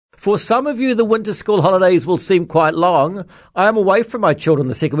For some of you, the winter school holidays will seem quite long. I am away from my children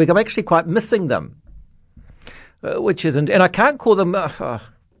the second week. I'm actually quite missing them, which isn't, and I can't call them,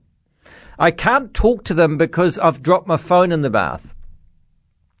 I can't talk to them because I've dropped my phone in the bath.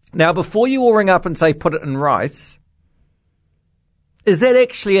 Now, before you all ring up and say, put it in rice, is that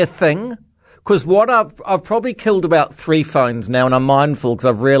actually a thing? Because what I've probably killed about 3 phones now, and I'm mindful because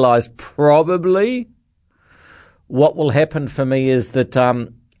I've realised probably what will happen for me is that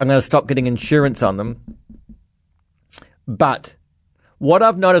I'm going to stop getting insurance on them. But what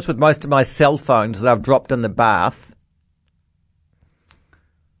I've noticed with most of my cell phones that I've dropped in the bath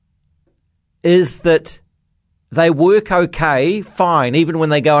is that they work okay, fine, even when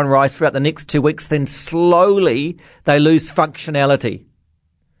they go on rice for about the next 2 weeks, then slowly they lose functionality.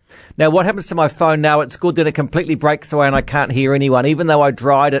 Now, what happens to my phone now? It's good that it completely breaks away and I can't hear anyone, even though I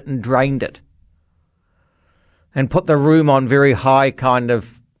dried it and drained it and put the room on very high kind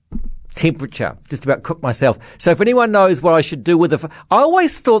of temperature, just about cooked myself. So if anyone knows what I should do with I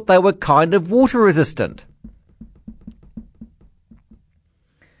always thought they were kind of water resistant.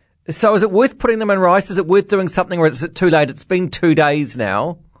 So is it worth putting them in rice? Is it worth doing something, or is it too late? It's been 2 days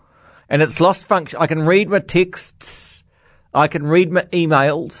now and it's lost function. I can read my texts. I can read my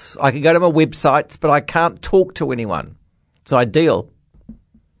emails. I can go to my websites, but I can't talk to anyone. It's ideal.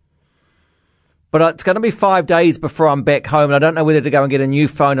 But it's going to be 5 days before I'm back home, and I don't know whether to go and get a new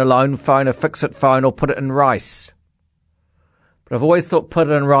phone, a loan phone, a fix-it phone, or put it in rice. But I've always thought put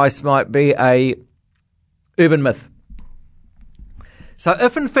it in rice might be a urban myth. So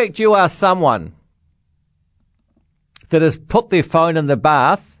if in fact you are someone that has put their phone in the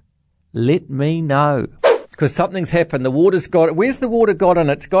bath, let me know. Because something's happened. The water's got, where's the water got in?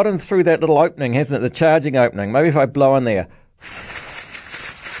 It's got in through that little opening, hasn't it? The charging opening. Maybe if I blow in there.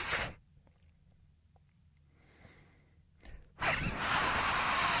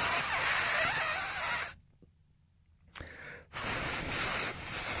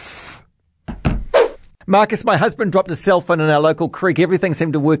 Marcus, my husband dropped a cell phone in our local creek. Everything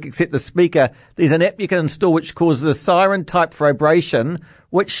seemed to work except the speaker. There's an app you can install which causes a siren-type vibration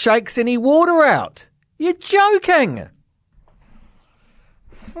which shakes any water out. You're joking.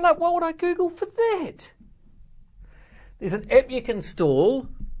 What would I Google for that? There's an app you can install.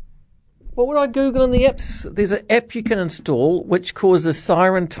 What would I Google in the apps? There's an app you can install which causes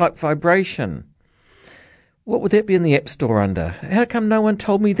siren-type vibration. What would that be in the App Store under? How come no one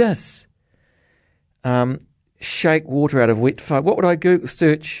told me this? Shake water out of wet phone. What would I Google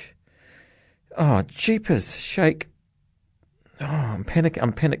search? Oh, jeepers, shake. Oh, I'm panic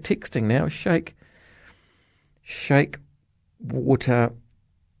texting now. Shake water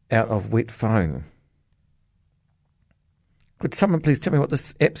out of wet phone. Could someone please tell me what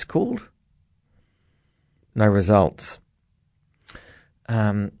this app's called? No results.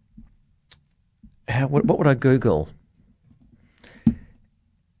 What would I Google?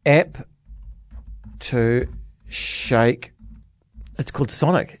 App to shake. It's called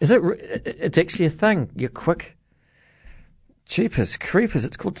Sonic. Is it? It's actually a thing. You're quick. Jeepers creepers.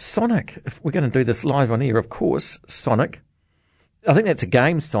 It's called Sonic. If we're going to do this live on air, of course, Sonic. I think that's a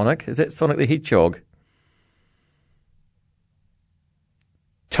game, Sonic. Is that Sonic the Hedgehog?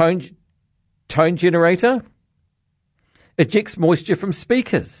 Tone generator. Ejects moisture from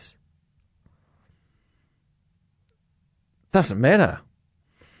speakers. Doesn't matter.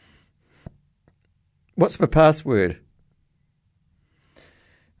 What's my password?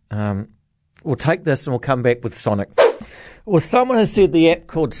 We'll take this and we'll come back with Sonic. Well, someone has said the app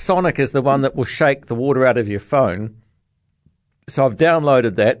called Sonic is the one that will shake the water out of your phone. So I've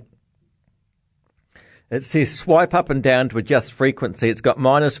downloaded that. It says swipe up and down to adjust frequency. It's got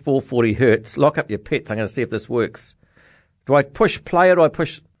minus 440 hertz. Lock up your pets. I'm going to see if this works. Do I push play or do I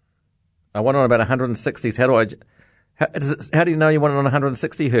push? I want it on about 160s. How do you know you want it on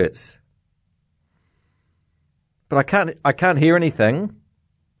 160 hertz? But I can't hear anything.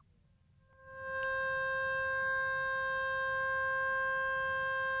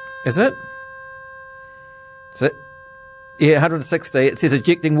 Is it? Yeah, 160. It says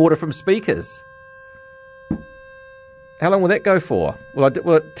ejecting water from speakers. How long will that go for? Will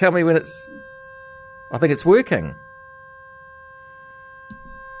it tell me when it's... I think it's working.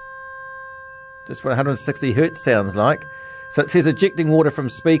 Just what 160 hertz sounds like. So it says ejecting water from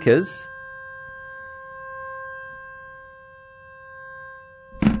speakers.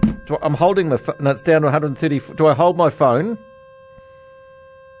 I'm holding my phone. No, it's down to 130. Do I hold my phone?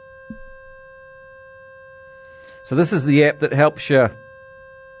 So this is the app that helps you.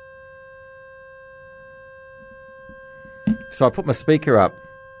 So I put my speaker up.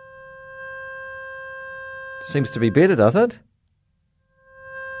 Seems to be better, does it?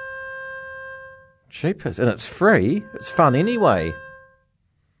 Jeepers. And it's free. It's fun anyway.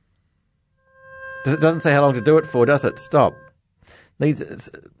 It doesn't say how long to do it for, does it? Stop.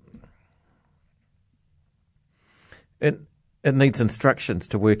 It needs instructions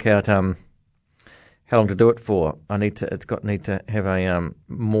to work out how long to do it for. Need to have a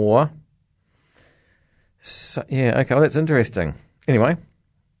more. So, yeah, okay, well, that's interesting. Anyway,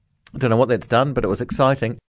 I don't know what that's done, but it was exciting.